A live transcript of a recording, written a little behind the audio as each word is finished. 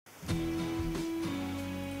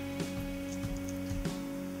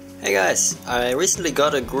Hey guys, I recently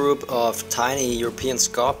got a group of tiny European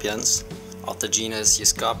scorpions of the genus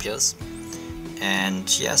Euscorpius, and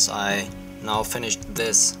yes, I now finished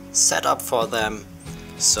this setup for them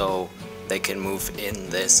so they can move in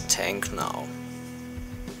this tank now.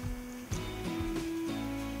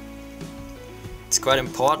 It's quite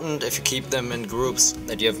important if you keep them in groups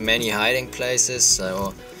that you have many hiding places,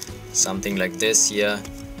 so something like this here,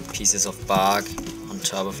 pieces of bark on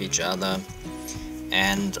top of each other.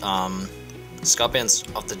 And scorpions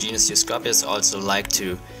of the genus Euscorpius also like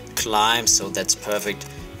to climb, so that's perfect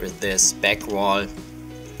with this back wall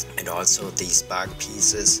and also these bark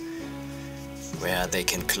pieces where they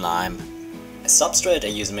can climb. As substrate I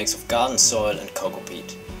use a mix of garden soil and cocoa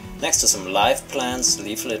peat. Next to some live plants,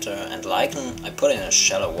 leaf litter and lichen I put in a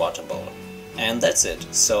shallow water bowl. And that's it,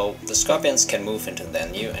 so the scorpions can move into their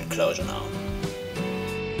new enclosure now.